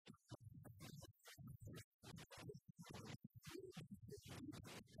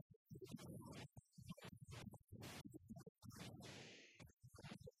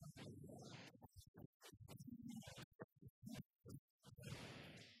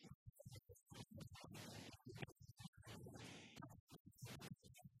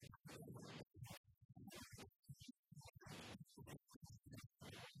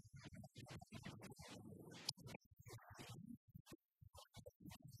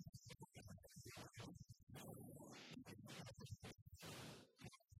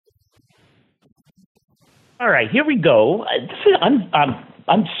All right, here we go.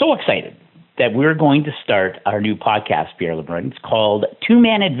 I'm so excited that we're going to start our new podcast, Pierre LeBrun. It's called Two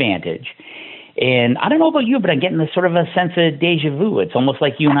Man Advantage. And I don't know about you, but I'm getting this sort of a sense of deja vu. It's almost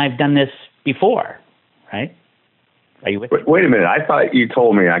like you and I have done this before, right? Are you with me? Wait a minute. I thought you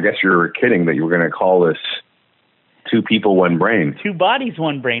told me, I guess you were kidding, that you were going to call this Two People, One Brain. Two Bodies,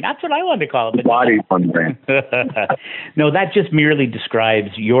 One Brain. That's what I wanted to call it. Two Bodies, One Brain. No, that just merely describes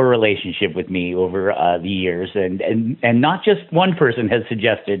your relationship with me over the years. And not just one person has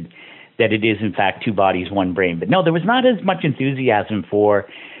suggested that it is, in fact, Two Bodies, One Brain. But no, there was not as much enthusiasm for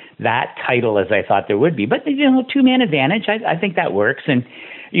that title as I thought there would be. But, Two Man Advantage, I think that works. And,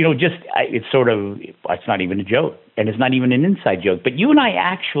 it's sort of, it's not even a joke. And it's not even an inside joke. But you and I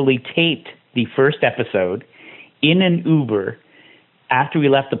actually taped the first episode in an Uber after we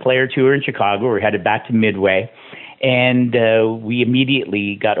left the player tour in Chicago. We headed back to Midway, and we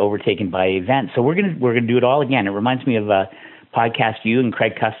immediately got overtaken by events. So we're gonna do it all again. It reminds me of a podcast you and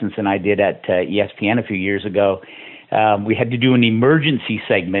Craig Custance and I did at ESPN a few years ago. We had to do an emergency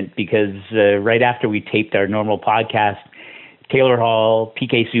segment because right after we taped our normal podcast, Taylor Hall,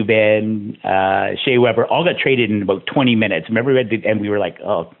 PK Subban, Shea Weber all got traded in about 20 minutes. Remember, and we were like,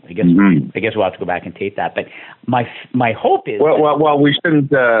 "Oh, I guess we'll have to go back and tape that." But my hope is well, we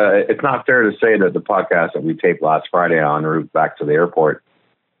shouldn't. It's not fair to say that the podcast that we taped last Friday en route back to the airport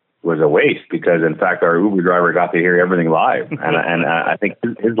was a waste, because in fact our Uber driver got to hear everything live, and I think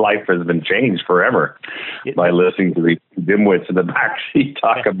his life has been changed forever by listening to the dimwits in the backseat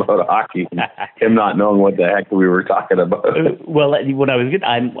talk about hockey, and him not knowing what the heck we were talking about. Well, what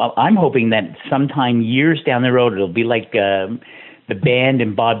I'm hoping that sometime years down the road it'll be like the band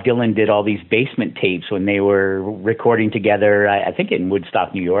and Bob Dylan did all these basement tapes when they were recording together, I think in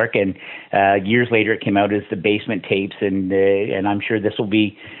Woodstock, New York, and years later it came out as the basement tapes, and I'm sure this will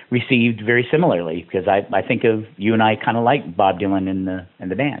be received very similarly, because I think of you and I kind of like Bob Dylan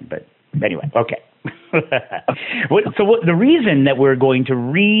and the band. But anyway, okay. The reason that we're going to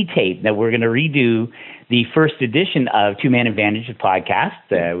retape, that we're going to redo the first edition of Two Man Advantage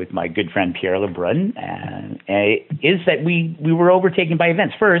podcast with my good friend Pierre LeBrun is that we were overtaken by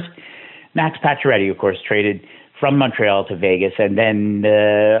events. First, Max Pacioretty, of course, traded from Montreal to Vegas, and then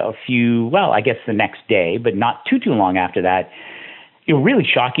I guess the next day, but not too long after that, really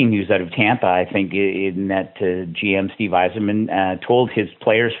shocking news out of Tampa, I think, in that GM Steve Yzerman told his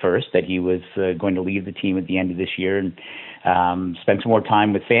players first that he was going to leave the team at the end of this year and spend some more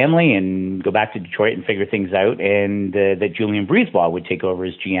time with family and go back to Detroit and figure things out, and that Julian Breezeball would take over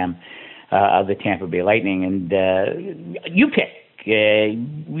as GM of the Tampa Bay Lightning. And you pick.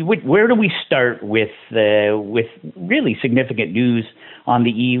 Where do we start with really significant news on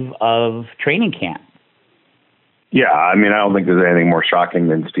the eve of training camp? Yeah, I mean, I don't think there's anything more shocking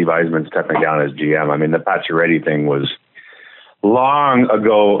than Steve Yzerman stepping down as GM. I mean, the Pacioretty thing was long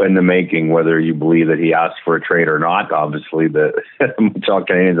ago in the making, whether you believe that he asked for a trade or not. Obviously, the Montreal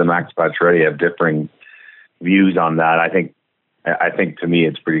Canadiens and Max Pacioretty have differing views on that. I think to me,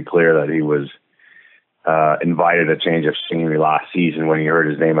 it's pretty clear that he was invited a change of scenery last season when he heard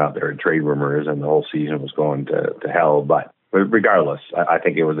his name out there in trade rumors, and the whole season was going to hell. But regardless, I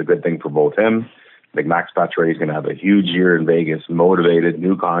think it was a good thing for both him. I think Max Pacioretty is going to have a huge year in Vegas, motivated,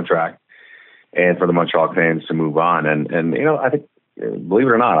 new contract, and for the Montreal Canadiens to move on. And I think, believe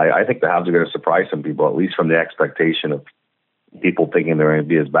it or not, I think the Habs are going to surprise some people, at least from the expectation of people thinking they're going to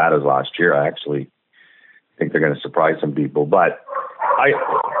be as bad as last year. I actually think they're going to surprise some people. But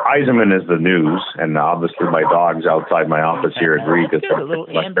Yzerman is the news, and obviously my dogs outside my office here agree. A little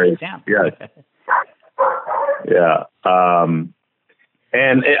ambient sound. Yeah.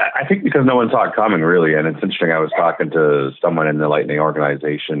 And I think because no one saw it coming, really, and it's interesting, I was talking to someone in the Lightning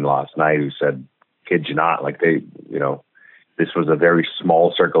organization last night who said, kid you not, like this was a very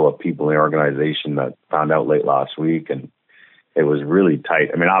small circle of people in the organization that found out late last week, and it was really tight.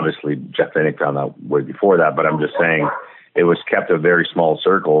 I mean, obviously, Jeff Vinik found out way before that, but I'm just saying it was kept a very small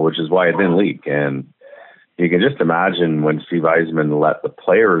circle, which is why it didn't leak. And you can just imagine when Steve Yzerman let the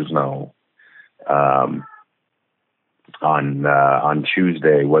players know on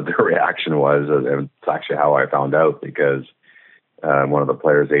Tuesday what their reaction was. It's actually how I found out, because one of the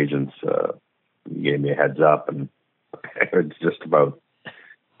players' agents gave me a heads up, and it's just about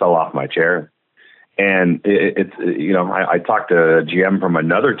fell off my chair. And I talked to a GM from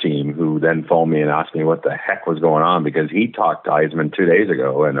another team who then phoned me and asked me what the heck was going on, because he talked to Yzerman 2 days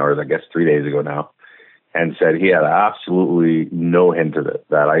ago, or I guess 3 days ago now, and said he had absolutely no hint of it,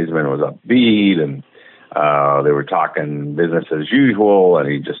 that Yzerman was upbeat and they were talking business as usual, and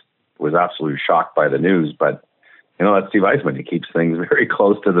he just was absolutely shocked by the news. But that's Steve Yzerman. He keeps things very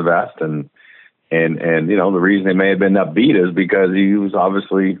close to the vest, and And you know, the reason they may have been upbeat is because he was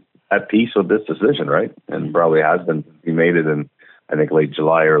obviously at peace with this decision, right? And probably has been. He made it in, I think, late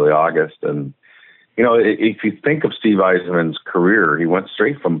July, early August. And, you know, if you think of Steve Yzerman's career, he went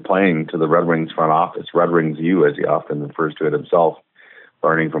straight from playing to the Red Wings front office, Red Wings U, as he often refers to it himself,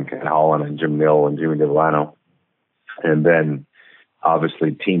 learning from Ken Holland and Jim Nill and Jimmy Devlano. And then,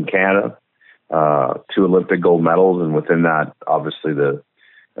 obviously, Team Canada, 2 Olympic gold medals, and within that, obviously, the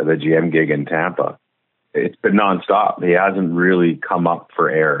GM gig in Tampa. It's been nonstop. He hasn't really come up for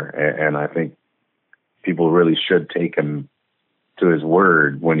air, and I think people really should take him to his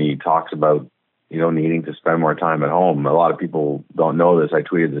word when he talks about, you know, needing to spend more time at home. A lot of people don't know this. I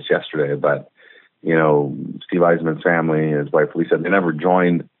tweeted this yesterday, but, you know, Steve Yzerman's family, his wife Lisa, they never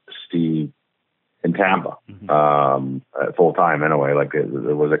joined Steve in Tampa, full time anyway. Like there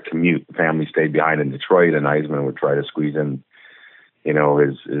was a commute. The family stayed behind in Detroit, and Yzerman would try to squeeze in, you know,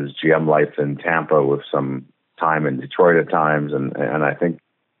 his GM life in Tampa with some time in Detroit at times. And I think,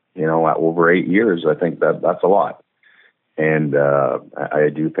 you know, over 8 years, I think that's a lot. And I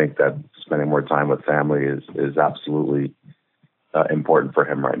do think that spending more time with family is absolutely important for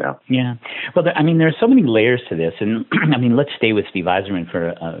him right now. Yeah. Well, I mean, there are so many layers to this. And I mean, let's stay with Steve Yzerman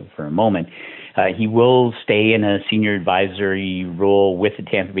for a moment. He will stay in a senior advisory role with the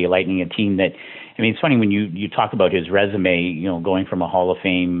Tampa Bay Lightning, a team that, I mean, it's funny when you talk about his resume, you know, going from a Hall of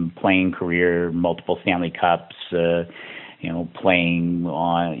Fame playing career, multiple Stanley Cups, you know, playing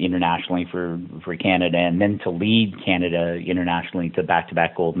internationally for Canada, and then to lead Canada internationally to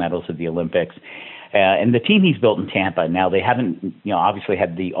back-to-back gold medals at the Olympics. And the team he's built in Tampa, now they haven't, you know, obviously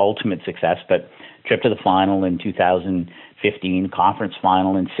had the ultimate success, but trip to the final in 2015, conference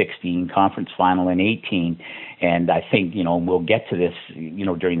final in 16, conference final in 18. And I think, you know, we'll get to this, you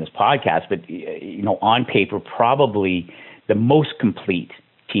know, during this podcast, but, you know, on paper, probably the most complete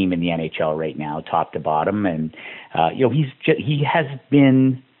team in the NHL right now, top to bottom. And, you know, he has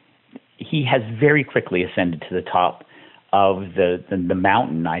very quickly ascended to the top of the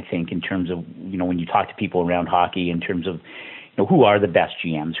mountain, I think, in terms of, you know, when you talk to people around hockey, in terms of, you know, who are the best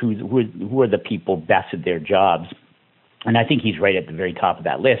GMs, who are the people best at their jobs. And I think he's right at the very top of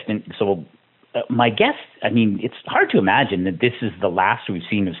that list. And so my guess, I mean, it's hard to imagine that this is the last we've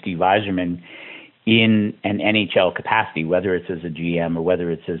seen of Steve Yzerman in an NHL capacity, whether it's as a GM or whether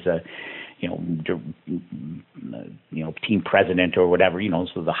it's as a, you know, team president or whatever, you know,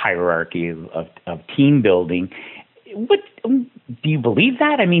 so the hierarchy of team building. What do you believe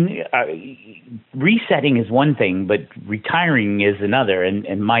that? I mean, resetting is one thing, but retiring is another.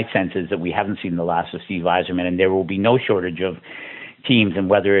 And my sense is that we haven't seen the last of Steve Yzerman, and there will be no shortage of teams. And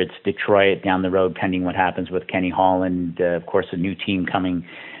whether it's Detroit down the road, pending what happens with Kenny Holland, of course, a new team coming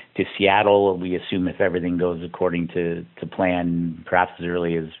to Seattle, we assume if everything goes according to plan, perhaps as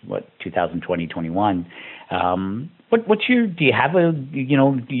early as 2020-21. Do you have a, you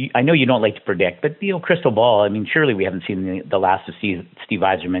know, I know you don't like to predict, but, you know, crystal ball, I mean, surely we haven't seen the last of Steve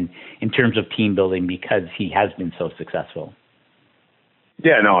Yzerman in terms of team building because he has been so successful.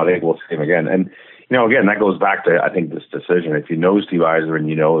 Yeah, no, I think we'll see him again. And, you know, again, that goes back to, I think, this decision. If you know Steve Yzerman,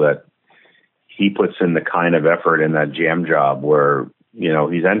 you know that he puts in the kind of effort in that GM job where, you know,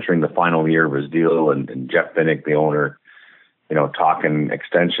 he's entering the final year of his deal, and Jeff Binnick, the owner, you know, talking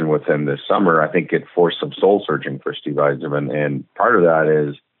extension with him this summer, I think it forced some soul searching for Steve Yzerman. And part of that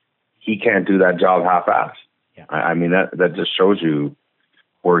is he can't do that job half-assed. Yeah. I mean, that just shows you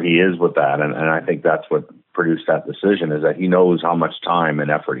where he is with that. And I think that's what produced that decision, is that he knows how much time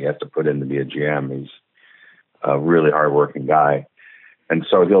and effort he has to put in to be a GM. He's a really hardworking guy. And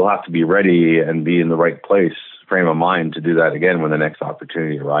so he'll have to be ready and be in the right place, frame of mind, to do that again when the next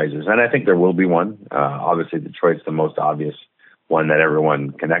opportunity arises. And I think there will be one. Obviously, Detroit's the most obvious one that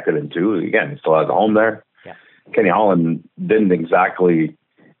everyone connected him to. Again, he still has a home there. Yeah. Kenny Holland didn't exactly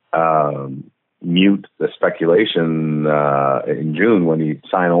mute the speculation in June when he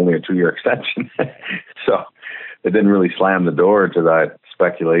signed only a 2-year extension. So it didn't really slam the door to that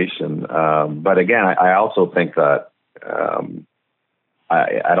speculation. But again, I also think that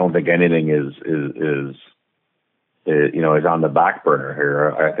I don't think anything is on the back burner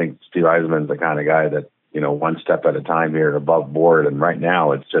here. I think Steve Yzerman's the kind of guy that, you know, one step at a time here, above board. And right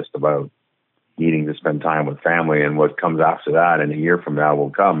now it's just about needing to spend time with family, and what comes after that in a year from now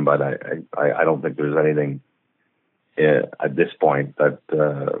will come. But I don't think there's anything at this point that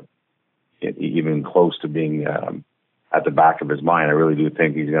even close to being at the back of his mind. I really do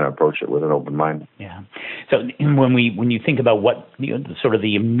think he's going to approach it with an open mind. Yeah. So when you think about what, you know, sort of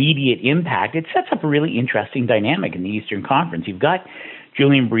the immediate impact, it sets up a really interesting dynamic in the Eastern Conference. You've got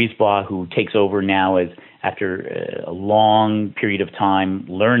Julien BriseBois, who takes over now after a long period of time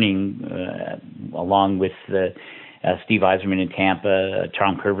learning along with Steve Yzerman in Tampa.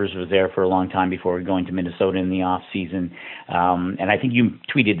 Tom Curvers was there for a long time before going to Minnesota in the off season. And I think you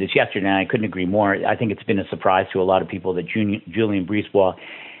tweeted this yesterday, and I couldn't agree more. I think it's been a surprise to a lot of people that Julien BriseBois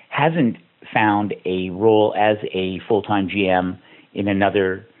hasn't found a role as a full-time GM in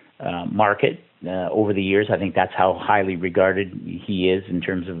another market over the years. I think that's how highly regarded he is in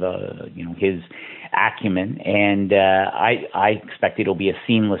terms of his acumen, and I expect it'll be a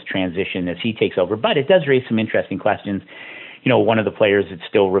seamless transition as he takes over. But it does raise some interesting questions. One of the players that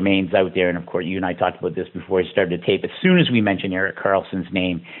still remains out there, and of course you and I talked about this before we started the tape, as soon as we mention Erik Karlsson's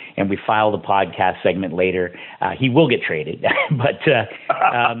name and we file the podcast segment later, he will get traded. But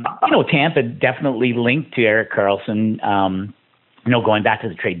Tampa definitely linked to Erik Karlsson, going back to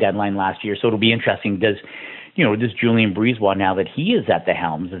the trade deadline last year. So it'll be interesting. Does Julien BriseBois, now that he is at the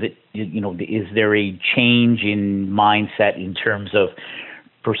helm, is there a change in mindset in terms of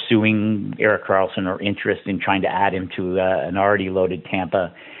pursuing Erik Karlsson or interest in trying to add him to an already loaded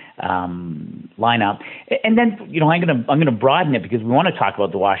Tampa lineup? And then, I'm gonna broaden it because we want to talk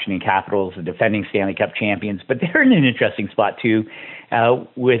about the Washington Capitals, the defending Stanley Cup champions, but they're in an interesting spot too,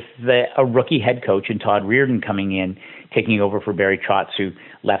 with a rookie head coach in Todd Reirden coming in, taking over for Barry Trotz, who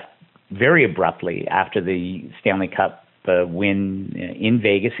left very abruptly after the Stanley Cup win in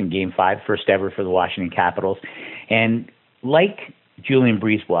Vegas in Game 5, first ever for the Washington Capitals. And like Julien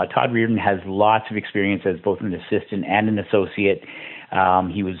BriseBois, Todd Reirden has lots of experience as both an assistant and an associate.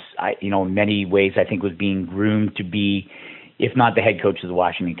 He was, in many ways, I think was being groomed to be, if not the head coach of the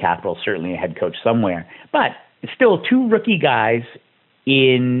Washington Capitals, certainly a head coach somewhere. But still, two rookie guys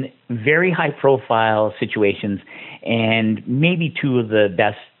in very high-profile situations, and maybe two of the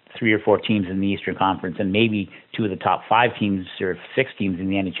best 3 or 4 teams in the Eastern Conference, and maybe 2 of the top 5 teams or 6 teams in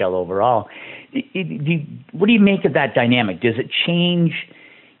the NHL overall. What do you make of that dynamic? Does it change?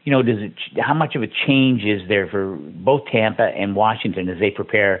 How much of a change is there for both Tampa and Washington as they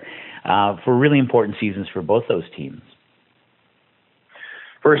prepare for really important seasons for both those teams?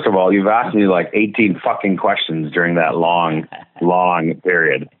 First of all, you've asked me like 18 fucking questions during that long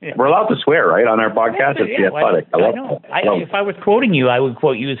period. Yeah. We're allowed to swear, right, on our podcast? It's The Athletic. I know. If I was quoting you, I would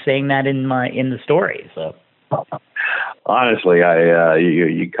quote you as saying that in the story. So, honestly,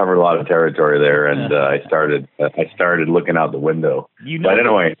 you covered a lot of territory there, and I started looking out the window. But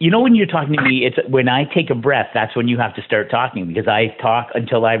anyway, when you're talking to me, it's when I take a breath. That's when you have to start talking, because I talk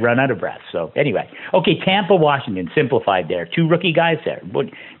until I run out of breath. So anyway, okay, Tampa, Washington, simplified there. 2 rookie guys there. What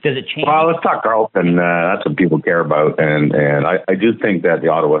does it change? Well, let's talk Karlsson. That's what people care about, and I do think that the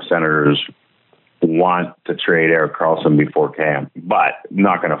Ottawa Senators want to trade Erik Karlsson before camp, but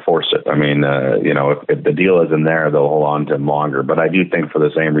not going to force it. I mean, if the deal isn't there, they'll hold on to him longer. But I do think for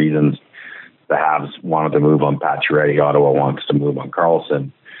the same reasons the Habs wanted to move on Pacioretty, Ottawa wants to move on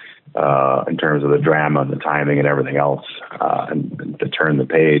Karlsson in terms of the drama and the timing and everything else, and to turn the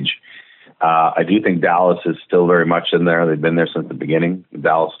page. I do think Dallas is still very much in there. They've been there since the beginning, the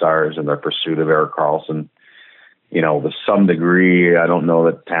Dallas Stars, in their pursuit of Erik Karlsson. To some degree, I don't know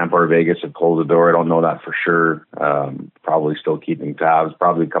that Tampa or Vegas have closed the door. I don't know that for sure. Probably still keeping tabs.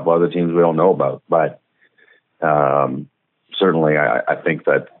 Probably a couple other teams we don't know about. But certainly, I think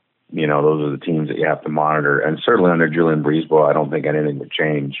that, those are the teams that you have to monitor. And certainly under Julien BriseBois, I don't think anything would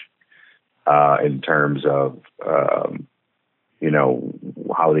change in terms of,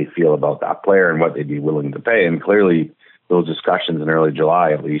 how they feel about that player and what they'd be willing to pay. And clearly, those discussions in early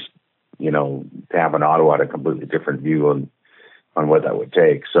July, at least, Tampa and Ottawa had a completely different view on what that would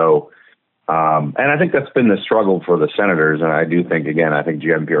take. So, and I think that's been the struggle for the Senators. And I do think, again,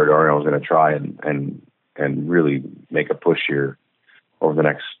 GM Pierre Dorion is going to try and really make a push here over the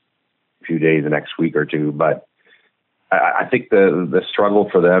next few days, the next week or two. But I think the struggle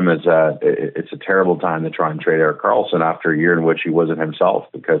for them is that it's a terrible time to try and trade Erik Karlsson after a year in which he wasn't himself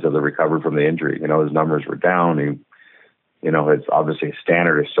because of the recovery from the injury. His numbers were down. It's obviously his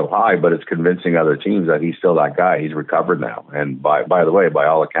standard is so high, but it's convincing other teams that he's still that guy. He's recovered now. And by the way, by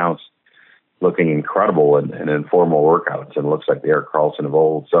all accounts, looking incredible in informal workouts, and looks like the Erik Karlsson of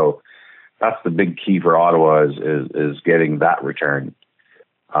old. So that's the big key for Ottawa is getting that return.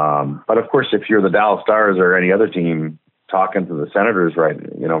 But of course, if you're the Dallas Stars or any other team talking to the Senators right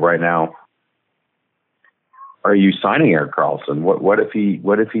now, are you signing Erik Karlsson? What if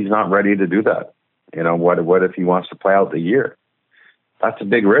he's not ready to do that? What if he wants to play out the year? That's a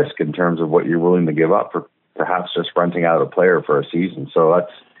big risk in terms of what you're willing to give up for perhaps just renting out a player for a season. So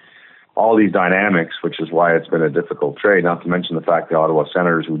that's all these dynamics, which is why it's been a difficult trade, not to mention the fact the Ottawa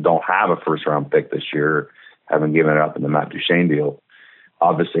Senators, who don't have a first-round pick this year, haven't given it up in the Matt Duchene deal,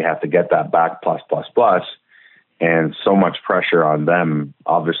 obviously have to get that back plus. and so much pressure on them,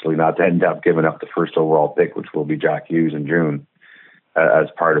 obviously not to end up giving up the first overall pick, which will be Jack Hughes in June, as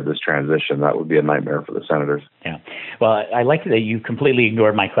part of this transition. That would be a nightmare for the Senators. Yeah. Well, I like that you completely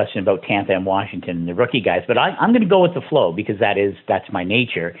ignored my question about Tampa and Washington and the rookie guys, but I'm going to go with the flow because that's my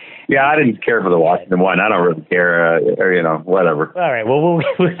nature. Yeah, I didn't care for the Washington one. I don't really care, or, whatever. All right. Well,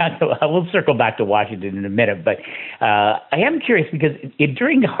 we'll circle back to Washington in a minute, but I am curious because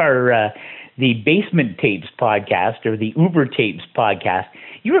during our the Basement Tapes podcast or the Uber Tapes podcast,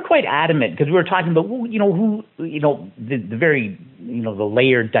 you were quite adamant because we were talking about the very the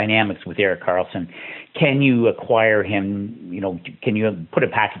layered dynamics with Erik Karlsson. Can you acquire him? Can you put a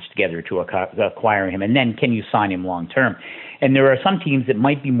package together to acquire him, and then can you sign him long term? And there are some teams that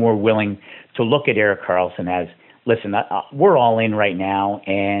might be more willing to look at Erik Karlsson as, listen, we're all in right now,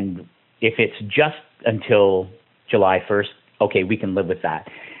 and if it's just until July 1st, okay, we can live with that.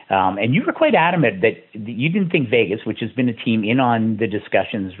 And you were quite adamant that you didn't think Vegas, which has been a team in on the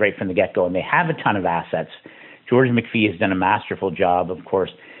discussions right from the get-go, and they have a ton of assets. George McPhee has done a masterful job, of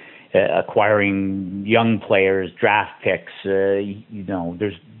course, acquiring young players, draft picks. There's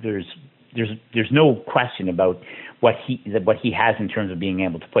no question about what he has in terms of being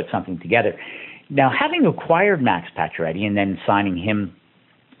able to put something together. Now, having acquired Max Pacioretty and then signing him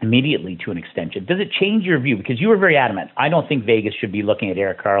immediately to an extension, does it change your view? Because you were very adamant. I don't think Vegas should be looking at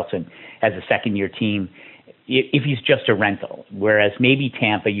Erik Karlsson as a second-year team if he's just a rental, whereas maybe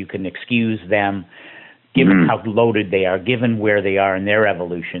Tampa, you can excuse them given how loaded they are, given where they are in their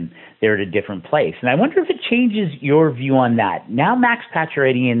evolution. They're at a different place. And I wonder if it changes your view on that. Now Max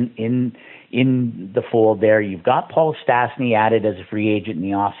Pacioretty in the fold there. You've got Paul Stastny added as a free agent in the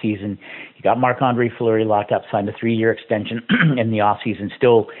offseason. You got Marc-Andre Fleury locked up, signed a 3-year extension in the offseason,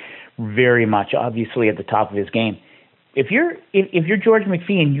 still very much obviously at the top of his game. If you're George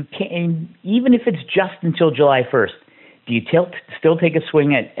McPhee and you can, even if it's just until July 1st, do you still take a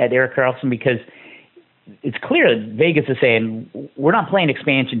swing at Erik Karlsson? Because it's clear that Vegas is saying we're not playing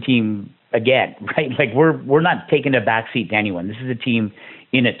expansion team again, right? Like we're not taking a backseat to anyone. This is a team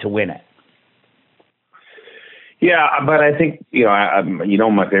in it to win it. Yeah, but I think,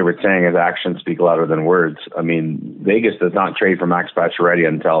 my favorite saying is actions speak louder than words. I mean, Vegas does not trade for Max Pacioretty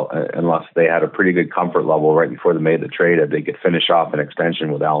unless they had a pretty good comfort level right before they made the trade that they could finish off an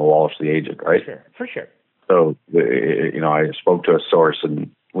extension with Alan Walsh, the agent, right? For sure. So, I spoke to a source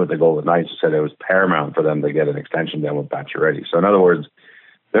and with the Golden Knights who said it was paramount for them to get an extension done with Pacioretty. So in other words,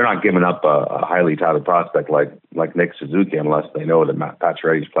 they're not giving up a highly touted prospect like Nick Suzuki unless they know that Matt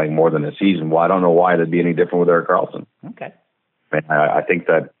Pacioretty is playing more than a season. Well, I don't know why that'd be any different with Erik Karlsson. Okay. I think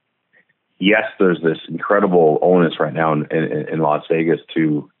that, yes, there's this incredible onus right now in Las Vegas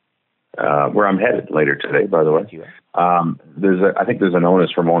to where I'm headed later today, by the way. I think there's an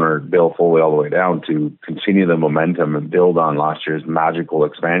onus from owner Bill Foley all the way down to continue the momentum and build on last year's magical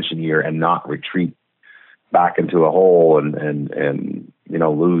expansion year and not retreat back into a hole and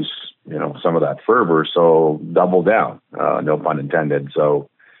lose, some of that fervor. So double down, no pun intended. So,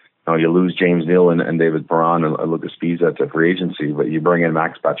 you lose James Neal and David Perron and Lucas Pisa to free agency, but you bring in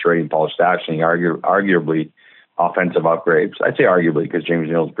Max Pacioretty and Paul Stastny, arguably offensive upgrades. I'd say arguably because James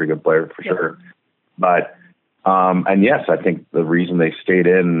Neal is a pretty good player for sure. But, and yes, I think the reason they stayed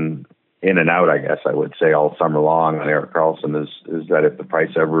in and out, I guess I would say all summer long on Erik Karlsson is that if the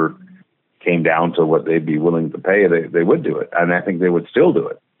price ever came down to what they'd be willing to pay, they would do it. And I think they would still do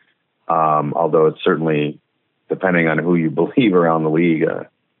it. Although it's certainly, depending on who you believe around the league,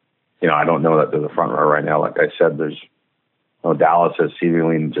 I don't know that they're the front runner right now. Like I said, Dallas has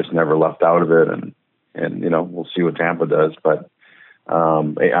seemingly just never left out of it. And we'll see what Tampa does. But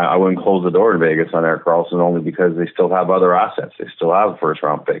I wouldn't close the door in Vegas on Erik Karlsson only because they still have other assets. They still have a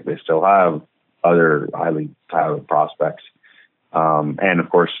first-round pick. They still have other highly touted prospects. And of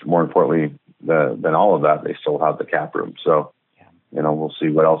course, more importantly than all of that, they still have the cap room. So, we'll see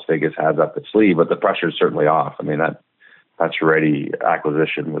what else Vegas has up its sleeve, but the pressure is certainly off. I mean, that Pacioretty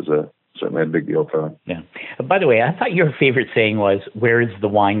acquisition was certainly a big deal for them. Yeah. By the way, I thought your favorite saying was, "Where is the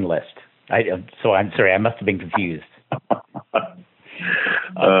wine list?" So I'm sorry, I must have been confused.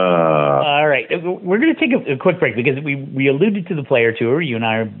 All right, we're going to take a quick break because we alluded to the player tour. You and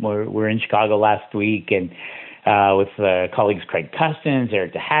I were in Chicago last week, and with colleagues Craig Custance,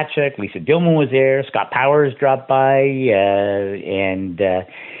 Eric DeHatchuk, Lisa Dillman was there, Scott Powers dropped by, and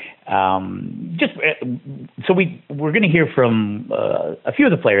we're going to hear from a few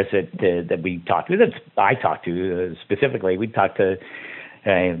of the players that we talked to. That I talked to specifically. We talked to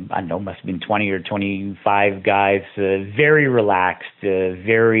I don't know, must have been 20 or 25 guys. Very relaxed.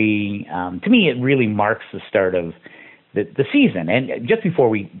 Very to me, it really marks the start of the season. And just before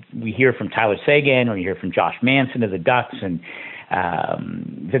we we hear from Tyler Seguin, or you hear from Josh Manson of the Ducks, and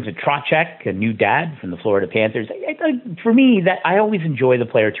Vincent Trocheck, a new dad from the Florida Panthers. For me, that I always enjoy the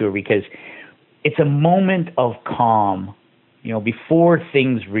player tour because it's a moment of calm, before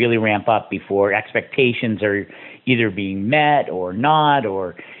things really ramp up, before expectations are either being met or not,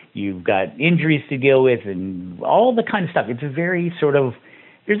 or you've got injuries to deal with and all the kind of stuff. It's a very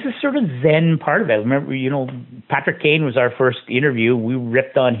there's this sort of zen part of it. I remember, Patrick Kane was our first interview. We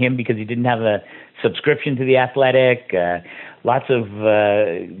ripped on him because he didn't have a subscription to The Athletic. Lots of,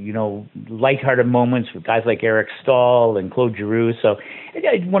 lighthearted moments with guys like Eric Stahl and Claude Giroux. So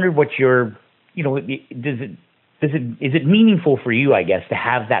I wondered what your, is it meaningful for you, I guess, to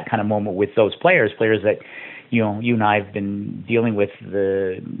have that kind of moment with those players that, you and I have been dealing with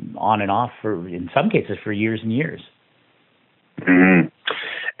on and off in some cases, for years and years. Mm-hmm.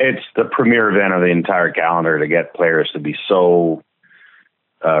 It's the premier event of the entire calendar to get players to be so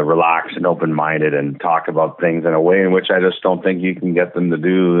relaxed and open-minded and talk about things in a way in which I just don't think you can get them to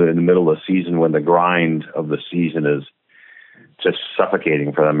do in the middle of the season, when the grind of the season is just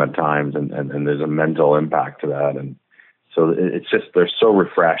suffocating for them at times, and there's a mental impact to that. And so it's just, they're so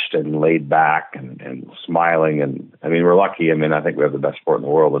refreshed and laid back and smiling. And I mean, we're lucky. I mean, I think we have the best sport in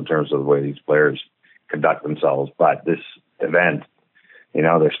the world in terms of the way these players conduct themselves. But this event,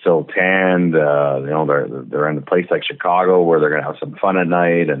 they're still tanned. They're in a place like Chicago where they're going to have some fun at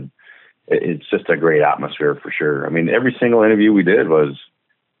night, and it's just a great atmosphere for sure. I mean, every single interview we did was,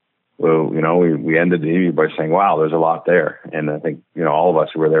 we ended the interview by saying, "Wow, there's a lot there." And I think all of us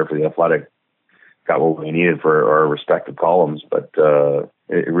who were there for The Athletic got what we needed for our respective columns. But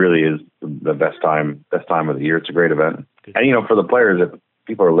it really is the best time of the year. It's a great event, and for the players, if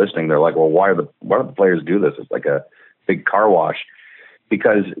people are listening, they're like, "Well, why do the players do this?" It's like a big car wash.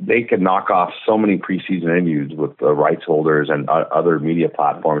 Because they can knock off so many preseason interviews with the rights holders and other media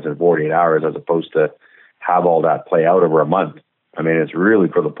platforms in 48 hours, as opposed to have all that play out over a month. I mean, it's really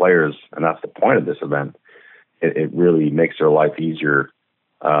for the players, and that's the point of this event. It really makes their life easier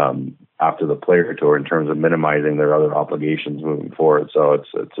after the player tour in terms of minimizing their other obligations moving forward. So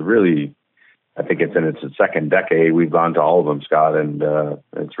it's really, I think it's in its second decade. We've gone to all of them, Scott, and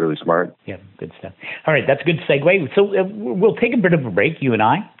it's really smart. Yeah, good stuff. All right, that's a good segue. So we'll take a bit of a break, you and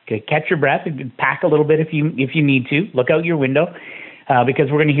I. Catch your breath and pack a little bit if you need to. Look out your window because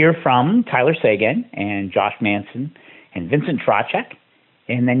we're going to hear from Tyler Seguin and Josh Manson and Vincent Trocheck,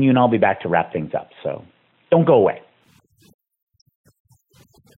 and then you and I'll be back to wrap things up. So don't go away.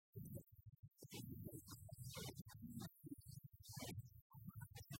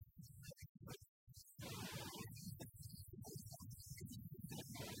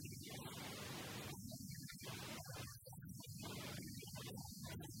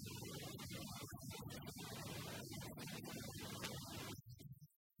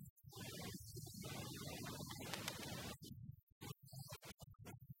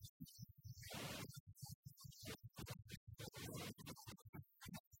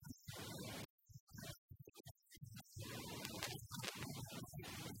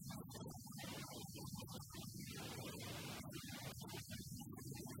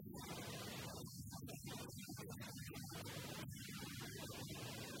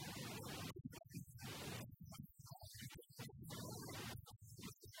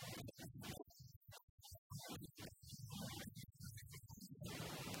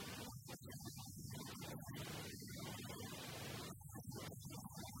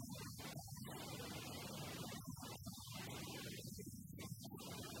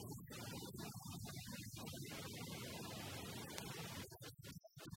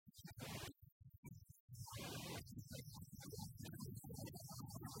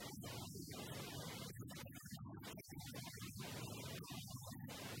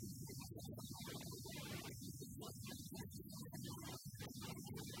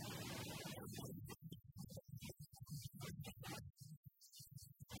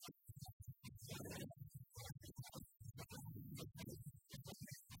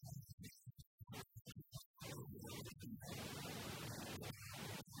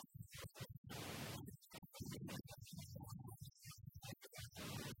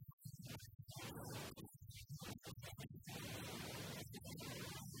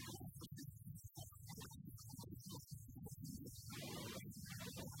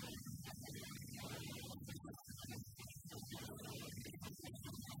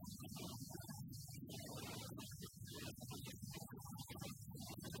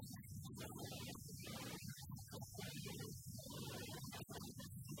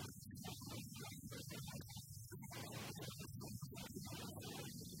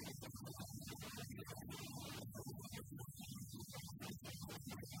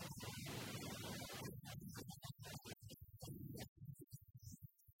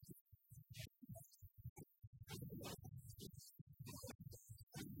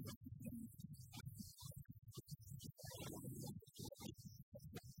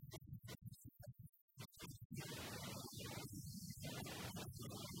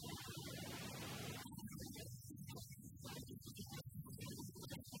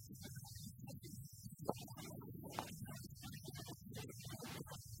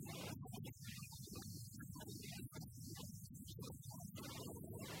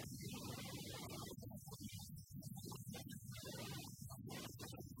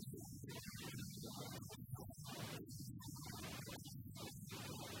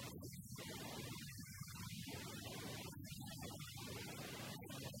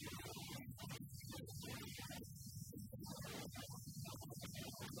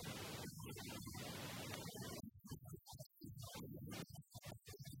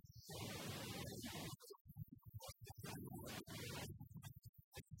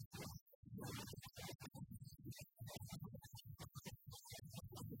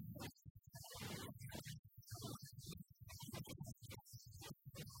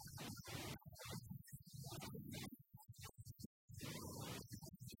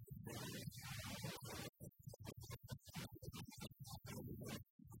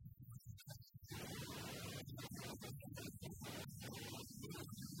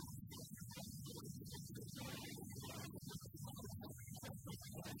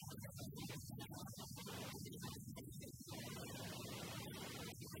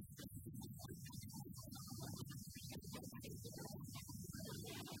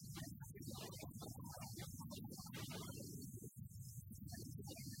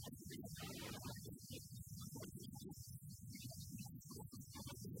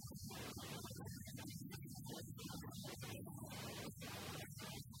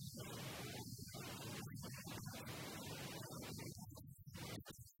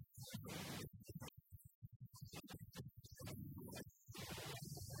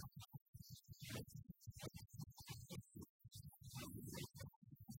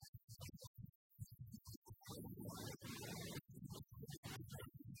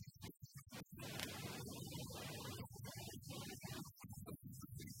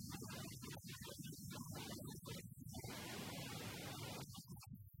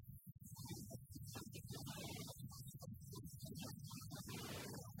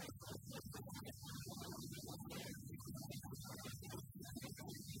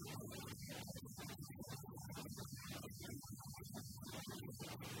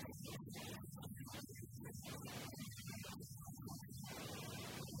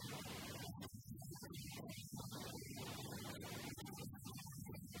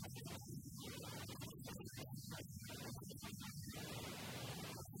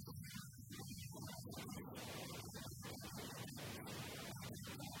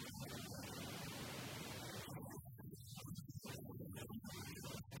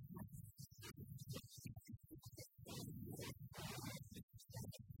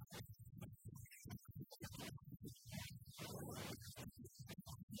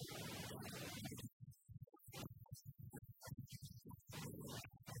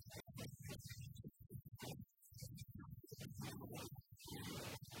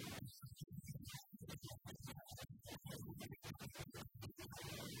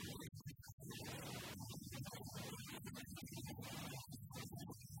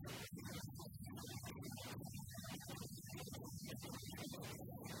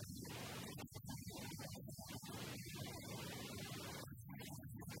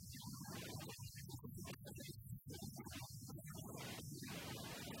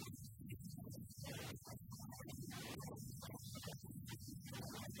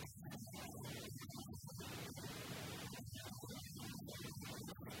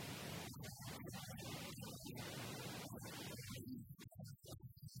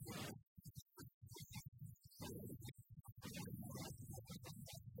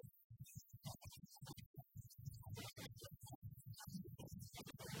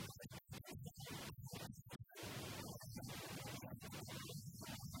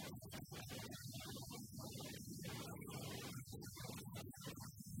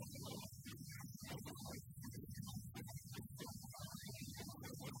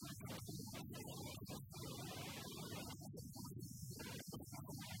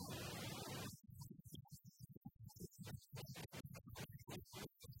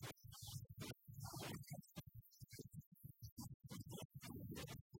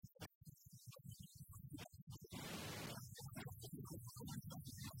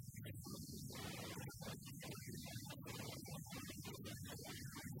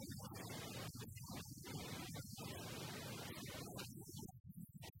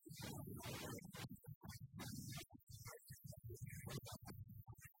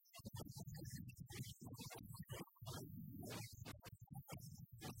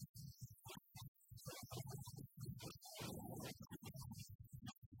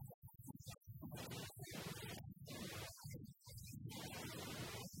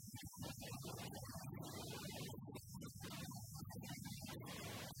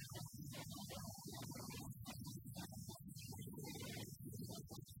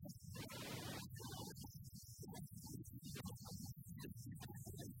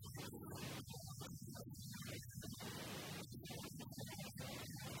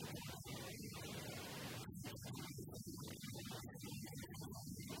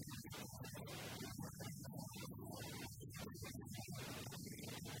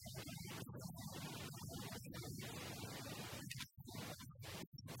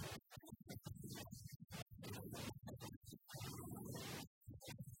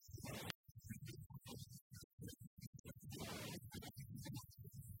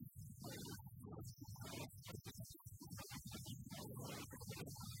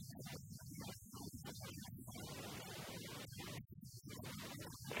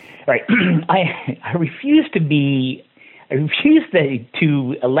 right. I refuse to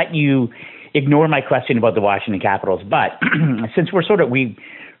let you ignore my question about the Washington Capitals. But since we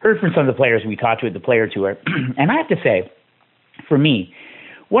heard from some of the players, we talked to at the player tour, and I have to say, for me,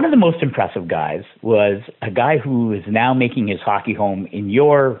 one of the most impressive guys was a guy who is now making his hockey home in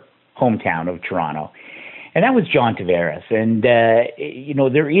your hometown of Toronto. And that was John Tavares. And,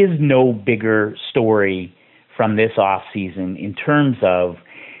 there is no bigger story from this offseason in terms of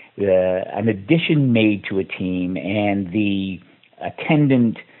an addition made to a team and the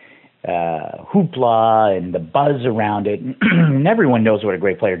attendant hoopla and the buzz around it. And everyone knows what a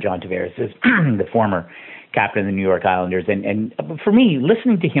great player John Tavares is, the former captain of the New York Islanders. And for me,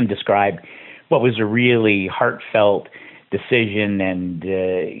 listening to him describe what was a really heartfelt decision and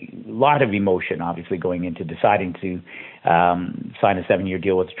a lot of emotion, obviously, going into deciding to sign a 7-year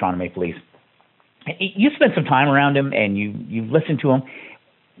deal with the Toronto Maple Leafs. You spent some time around him and you've listened to him.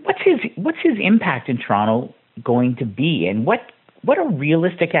 What's his impact in Toronto going to be, and what are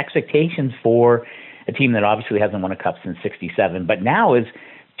realistic expectations for a team that obviously hasn't won a cup since '67, but now is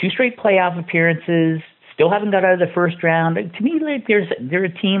 2 straight playoff appearances, still haven't got out of the first round? To me, they're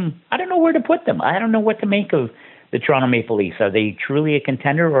a team. I don't know where to put them. I don't know what to make of the Toronto Maple Leafs. Are they truly a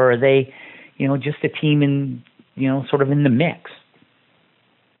contender, or are they, just a team in, sort of in the mix?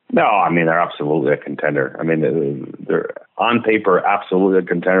 No, I mean, they're absolutely a contender. I mean, they're on paper absolutely a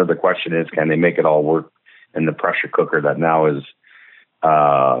contender. The question is, can they make it all work in the pressure cooker that now is,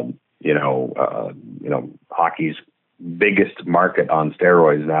 hockey's biggest market on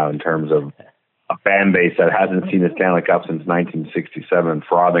steroids now, in terms of a fan base that hasn't seen the Stanley Cup since 1967,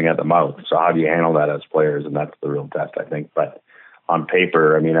 frothing at the mouth. So how do you handle that as players? And that's the real test, I think. But on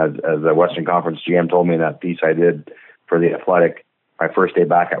paper, I mean, as the Western Conference GM told me in that piece I did for The Athletic, my first day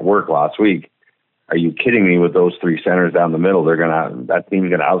back at work last week, are you kidding me? With those 3 centers down the middle, that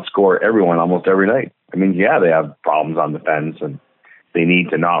team's gonna outscore everyone almost every night. I mean, yeah, they have problems on defense, and they need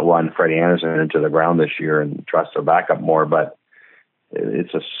to not run Freddie Anderson into the ground this year and trust their backup more. But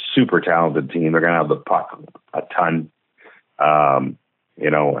it's a super talented team. They're gonna have the puck a ton, and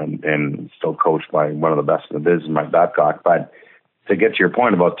still coached by one of the best in the business, Mike Babcock. But to get to your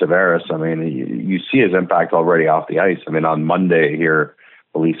point about Tavares, I mean, you see his impact already off the ice. I mean, on Monday here,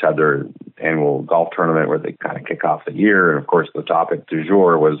 the Leafs had their annual golf tournament where they kind of kick off the year. And, of course, the topic du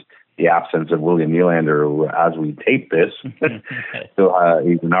jour was the absence of William Nylander, who, as we tape this, still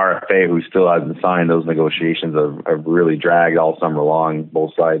he's an RFA who still hasn't signed. Those negotiations have really dragged all summer long,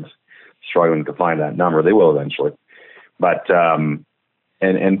 both sides struggling to find that number. They will eventually. But and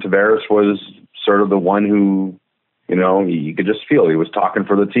Tavares was sort of the one who, you could just feel he was talking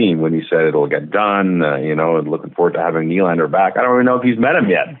for the team when he said it'll get done, and looking forward to having Nylander back. I don't even know if he's met him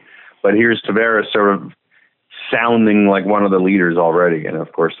yet, but here's Tavares sort of sounding like one of the leaders already. And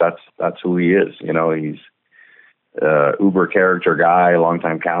of course, that's who he is. He's uber character guy,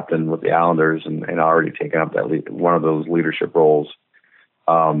 longtime captain with the Islanders, and already taken up one of those leadership roles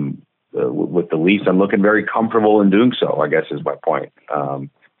with the Leafs. I'm looking very comfortable in doing so, I guess is my point.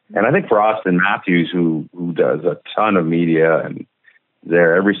 And I think for Austin Matthews, who does a ton of media and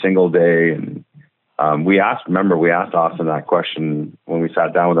there every single day, and we asked Austin that question when we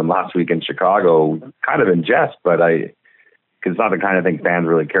sat down with him last week in Chicago, kind of in jest, but because it's not the kind of thing fans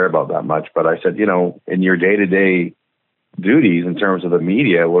really care about that much. But I said, in your day-to-day duties in terms of the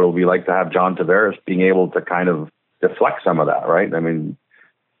media, what it'll be like to have John Tavares being able to kind of deflect some of that, right? I mean,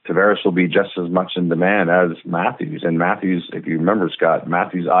 Tavares will be just as much in demand as Matthews. And Matthews, if you remember, Scott,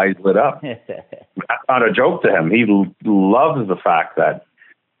 Matthews' eyes lit up. That's not a joke to him. He loves the fact that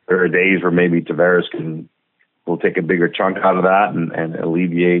there are days where maybe Tavares will take a bigger chunk out of that and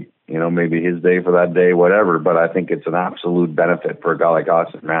alleviate, maybe his day for that day, whatever. But I think it's an absolute benefit for a guy like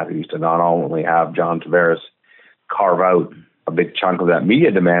Austin Matthews to not only have John Tavares carve out a big chunk of that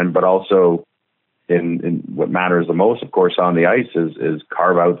media demand, but also in what matters the most, of course, on the ice is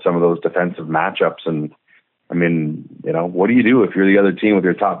carve out some of those defensive matchups. And I mean, what do you do if you're the other team with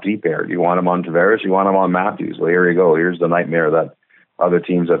your top D pair? Do you want him on Tavares? You want him on Matthews? Well, here you go. Here's the nightmare that other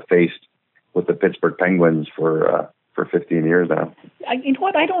teams have faced with the Pittsburgh Penguins for 15 years now. You know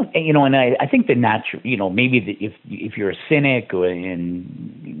what? I don't. And I think the natural. Maybe if you're a cynic,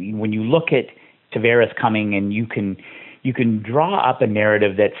 and when you look at Tavares coming, and you can draw up a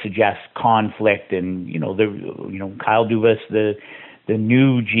narrative that suggests conflict, and Kyle Dubas, the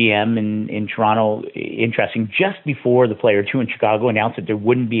new GM in Toronto, interesting, just before the player 2 in Chicago announced that there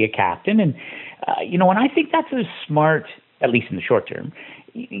wouldn't be a captain, and and I think that's a smart, at least in the short term,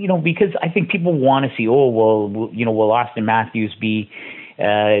 because I think people want to see, will Austin Matthews be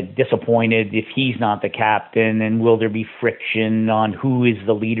disappointed if he's not the captain, and will there be friction on who is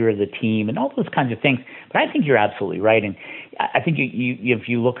the leader of the team, and all those kinds of things. But I think you're absolutely right, and I think if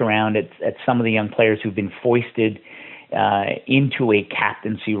you look around at some of the young players who've been foisted into a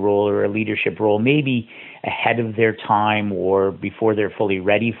captaincy role or a leadership role, maybe ahead of their time or before they're fully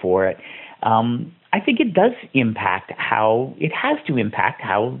ready for it, I think it does impact it has to impact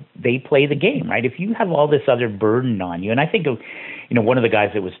how they play the game, right? If you have all this other burden on you, and I think of, one of the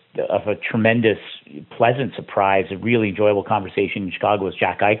guys that was of a tremendous, pleasant surprise, a really enjoyable conversation in Chicago was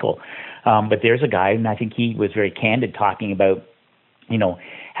Jack Eichel. But there's a guy, and I think he was very candid talking about,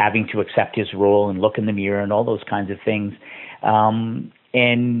 having to accept his role and look in the mirror and all those kinds of things.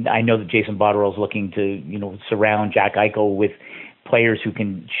 And I know that Jason Botterill is looking to, surround Jack Eichel with players who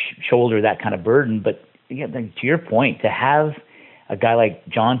can shoulder that kind of burden. But to your point, to have a guy like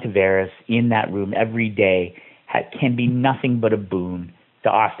John Tavares in that room every day can be nothing but a boon to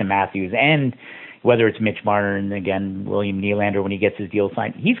Auston Matthews. And whether it's Mitch Marner and, again, William Nylander when he gets his deal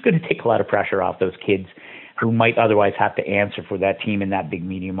signed, he's going to take a lot of pressure off those kids who might otherwise have to answer for that team in that big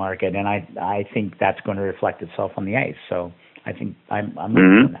media market. And I think that's going to reflect itself on the ice. So I think I'm on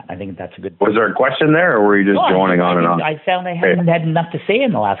that. I think that's a good point. Was there a question there, or were you just joining on and on? I found I hadn't had enough to say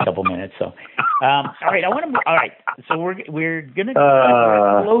in the last couple minutes. So, all right, all right. So we're gonna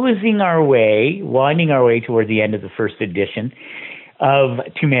winding our way toward the end of the first edition of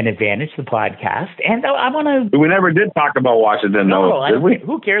Two Man Advantage, the podcast. And I want to. We never did talk about Washington, though, did we?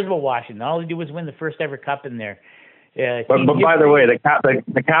 Who cares about Washington? All they do was win the first ever cup in there. But by the way,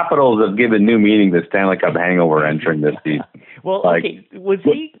 the Capitals have given new meaning to Stanley Cup hangover entering this season. Well, okay, will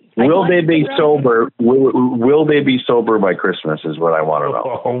they be sober? Will they be sober by Christmas? Is what I want to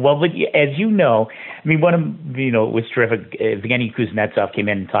know. Well, but as you know, I mean, it was terrific. Evgeny Kuznetsov came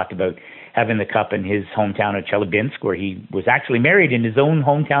in and talked about having the cup in his hometown of Chelyabinsk, where he was actually married in his own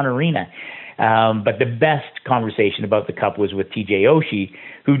hometown arena. But the best conversation about the cup was with TJ Oshie,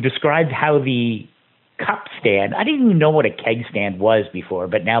 who described how the cup stand, I didn't even know what a keg stand was before,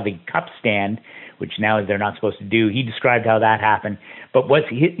 but now the cup stand, which now they're not supposed to do, he described how that happened. But what's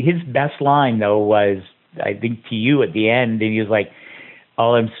his best line, though, was, I think, to you at the end, and he was like,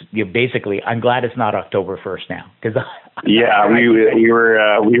 basically, I'm glad it's not October 1st now. We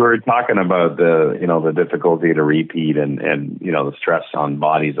were talking about the difficulty to repeat and the stress on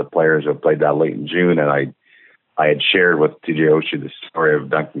bodies of players who have played that late in June, and I had shared with TJ Oshie the story of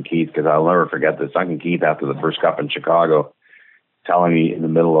Duncan Keith, because I'll never forget this. Duncan Keith, after the first cup in Chicago, telling me in the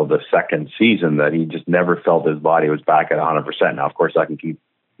middle of the second season that he just never felt his body was back at 100%. Now, of course, Duncan Keith,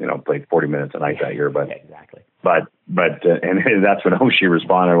 played 40 minutes a night that year, but exactly. But and that's when Oshie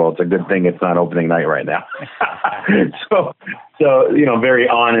responded, well, it's a good thing it's not opening night right now. so very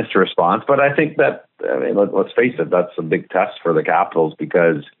honest response. But I think that, let's face it, that's a big test for the Capitals,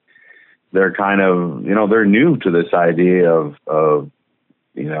 because they're kind of, they're new to this idea of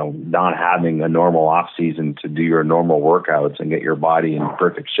not having a normal off season to do your normal workouts and get your body in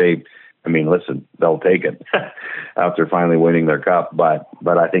perfect shape. I mean, listen, they'll take it after finally winning their cup, but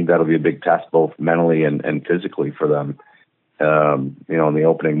I think that'll be a big test, both mentally and physically for them. In the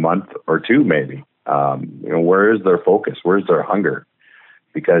opening month or two, maybe. Where is their focus? Where's their hunger?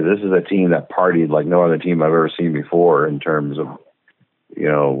 Because this is a team that partied like no other team I've ever seen before, in terms of,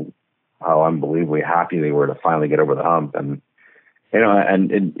 how unbelievably happy they were to finally get over the hump. And,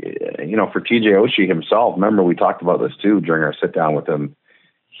 for TJ Oshie himself, remember we talked about this too during our sit down with him.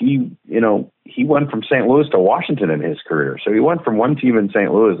 He went from St. Louis to Washington in his career. So he went from one team in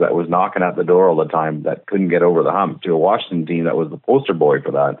St. Louis that was knocking at the door all the time, that couldn't get over the hump, to a Washington team that was the poster boy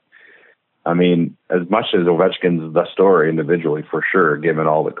for that. I mean, as much as Ovechkin's the story individually, for sure, given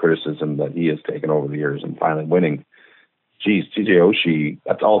all the criticism that he has taken over the years and finally winning, TJ Oshie,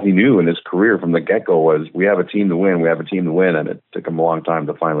 that's all he knew in his career from the get-go was, we have a team to win, and it took him a long time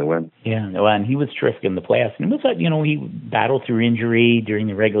to finally win. Yeah, well, and he was terrific in the playoffs. And it was he battled through injury during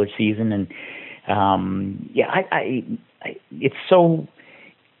the regular season, and it's so,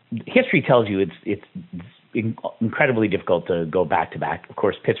 history tells you it's incredibly difficult to go back-to-back. Of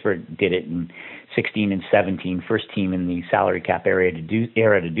course, Pittsburgh did it in 16 and 17, first team in the salary cap era to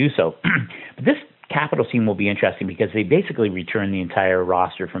do so. But this Capitals team will be interesting, because they basically returned the entire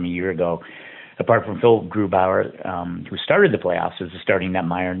roster from a year ago, apart from Phil Grubauer, who started the playoffs as a starting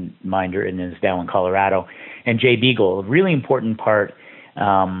netminder and is now in Colorado, and Jay Beagle, a really important part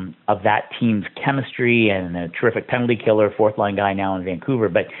of that team's chemistry and a terrific penalty killer, fourth line guy now in Vancouver.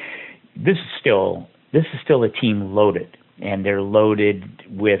 But this is still a team loaded, and they're loaded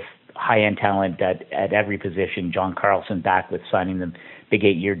with high-end talent at every position. John Carlson back with signing the big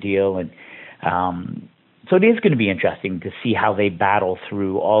 8-year deal, and So it is going to be interesting to see how they battle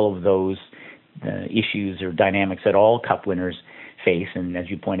through all of those issues or dynamics that all Cup winners face, and as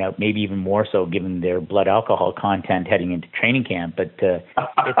you point out, maybe even more so given their blood alcohol content heading into training camp. But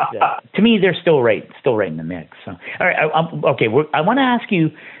to me, they're still right in the mix. So, all right, okay. I want to ask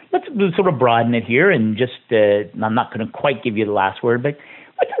you. Let's sort of broaden it here, and just I'm not going to quite give you the last word, but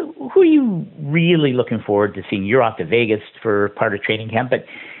who are you really looking forward to seeing? You're off to Vegas for part of training camp, but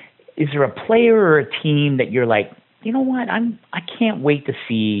is there a player or a team that you're like, you know what, I can't wait to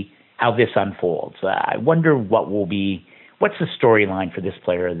see how this unfolds? I wonder what's the storyline for this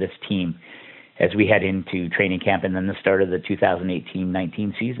player or this team as we head into training camp and then the start of the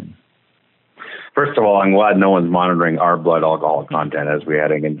 2018-19 season? First of all, I'm glad no one's monitoring our blood alcohol content as we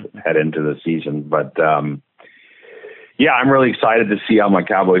head into the season. But yeah, I'm really excited to see how my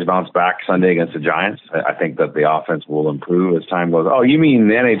Cowboys bounce back Sunday against the Giants. I think that the offense will improve as time goes. Oh, you mean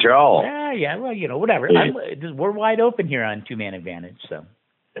the NHL? Yeah. Well, whatever. We're wide open here on two-man advantage. So.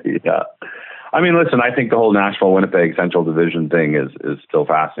 Yeah. I mean, listen, I think the whole Nashville-Winnipeg Central Division thing is still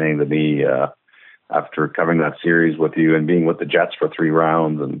fascinating to me after covering that series with you and being with the Jets for 3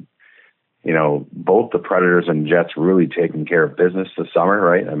 rounds. And, both the Predators and Jets really taking care of business this summer,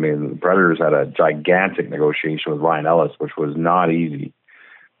 right? I mean, the Predators had a gigantic negotiation with Ryan Ellis, which was not easy,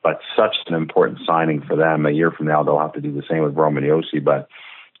 but such an important signing for them. A year from now, they'll have to do the same with Roman Josi. But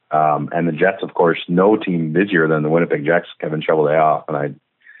and the Jets, of course, no team busier than the Winnipeg Jets, Kevin Cheveldayoff, and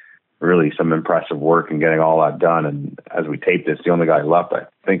really some impressive work in getting all that done. And as we tape this, the only guy left, I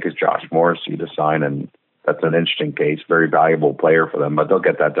think, is Josh Morrissey to sign, and that's an interesting case, very valuable player for them, but they'll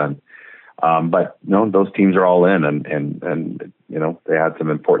get that done. But those teams are all in, and they had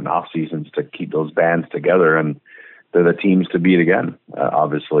some important off seasons to keep those bands together, and they're the teams to beat again,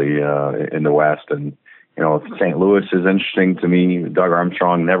 obviously in the West. And St. Louis is interesting to me. Doug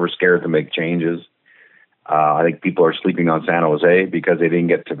Armstrong never scared to make changes. I think people are sleeping on San Jose because they didn't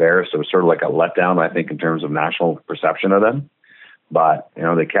get Tavares. So it was sort of like a letdown, I think, in terms of national perception of them. But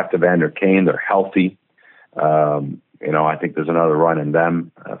they kept Evander Kane. They're healthy. I think there's another run in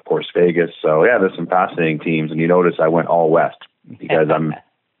them, of course, Vegas. So, yeah, there's some fascinating teams. And you notice I went all West because I'm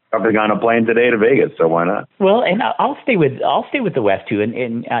jumping on a plane today to Vegas, so why not? Well, and I'll stay with the West, too.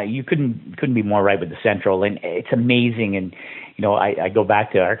 And you couldn't be more right with the Central. And it's amazing. And, I go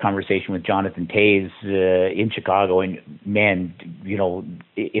back to our conversation with Jonathan Toews in Chicago. And, man,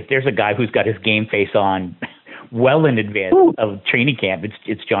 if there's a guy who's got his game face on well in advance of training camp,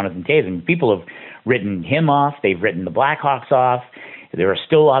 it's Jonathan Toews. And people have written him off. They've written the Blackhawks off. There are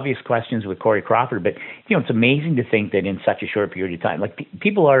still obvious questions with Corey Crawford, but it's amazing to think that in such a short period of time, like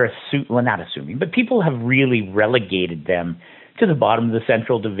people are not assuming, but people have really relegated them to the bottom of the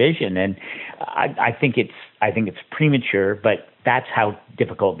Central Division, and I think it's premature, but that's how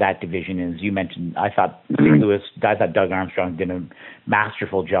difficult that division is. You mentioned, I thought Doug Armstrong did a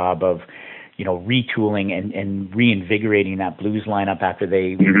masterful job of retooling and reinvigorating that Blues lineup after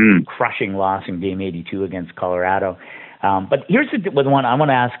they crushing loss in Game 82 against Colorado. But here's the one I want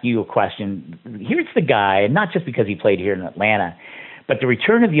to ask you a question. Here's the guy, and not just because he played here in Atlanta, but the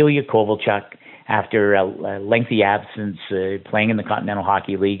return of Ilya Kovalchuk after a lengthy absence, playing in the Continental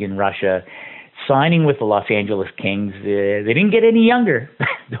Hockey League in Russia, signing with the Los Angeles Kings. They didn't get any younger,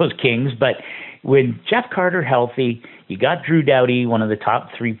 those Kings, but with Jeff Carter healthy, you got Drew Doughty, one of the top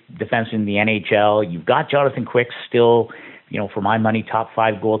 3 defensemen in the NHL. You've got Jonathan Quick, still, for my money, top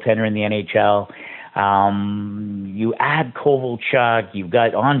 5 goaltender in the NHL. You add Kovalchuk, you've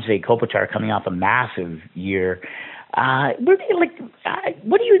got Anze Kopitar coming off a massive year. What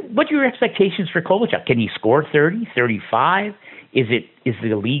are your expectations for Kovalchuk? Can he score 30, 35? Is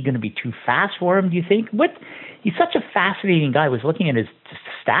the league going to be too fast for him, do you think? He's such a fascinating guy. I was looking at his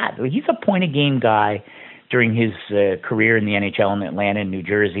stat. He's a point-a-game guy during his career in the NHL in Atlanta and New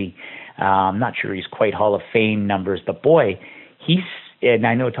Jersey. I'm not sure he's quite Hall of Fame numbers, but boy, and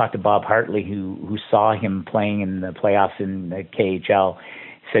I know I talked to Bob Hartley, who saw him playing in the playoffs in the KHL,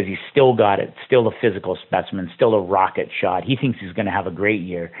 says he's still got it, still a physical specimen, still a rocket shot. He thinks he's going to have a great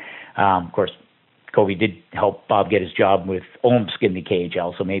year. Of course, Kobe did help Bob get his job with Omsk in the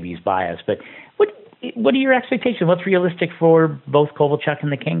KHL, so maybe he's biased. But what are your expectations? What's realistic for both Kovalchuk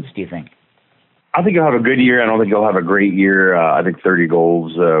and the Kings, do you think? I think he'll have a good year. I don't think he'll have a great year. I think 30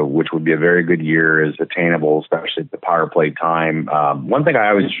 goals, which would be a very good year, is attainable, especially at the power play time. One thing I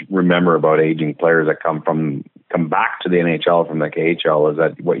always remember about aging players that come back to the NHL from the KHL is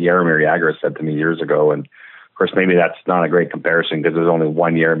that what Jaromir Jagr said to me years ago. And of course, maybe that's not a great comparison because there's only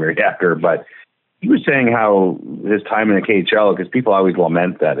one Jaromir Jagr, but he was saying how his time in the KHL, because people always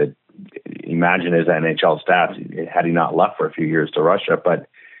lament that imagine his NHL stats had he not left for a few years to Russia, but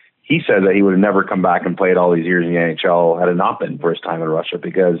he said that he would have never come back and played all these years in the NHL had it not been for his time in Russia,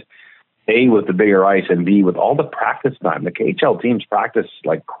 because A, with the bigger ice, and B, with all the practice time. The KHL teams practice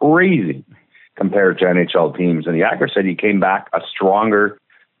like crazy compared to NHL teams. And Jagr said he came back a stronger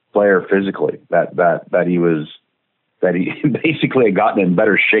player physically, that he basically had gotten in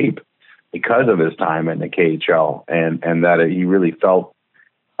better shape because of his time in the KHL, and that he really felt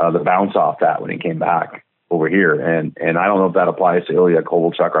the bounce off that when he came back over here. And I don't know if that applies to Ilya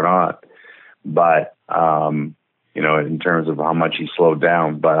Kovalchuk or not, but in terms of how much he slowed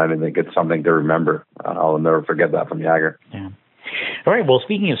down. But I think it's something to remember. I'll never forget that from Jagr. Yeah. All right. Well,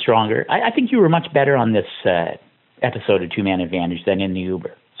 speaking of stronger, I think you were much better on this episode of Two Man Advantage than in the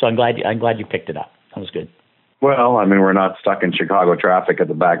Uber. So I'm glad you picked it up. That was good. Well, I mean, we're not stuck in Chicago traffic at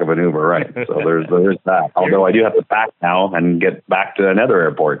the back of an Uber, right? So there's that. Although I do have to pack now and get back to another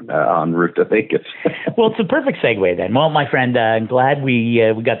airport en route to Vegas. Well, it's a perfect segue then. Well, my friend, I'm glad we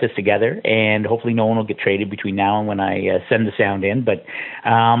got this together, and hopefully no one will get traded between now and when I send the sound in. But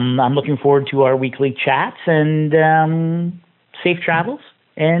I'm looking forward to our weekly chats, and safe travels,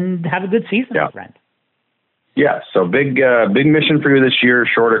 and have a good season, my friend. Yeah, so big mission for you this year,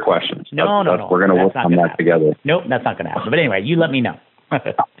 shorter questions. No. We're going to work on that together. Nope, that's not going to happen. But anyway, you let me know. All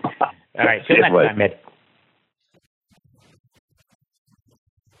right, till next time, Ed.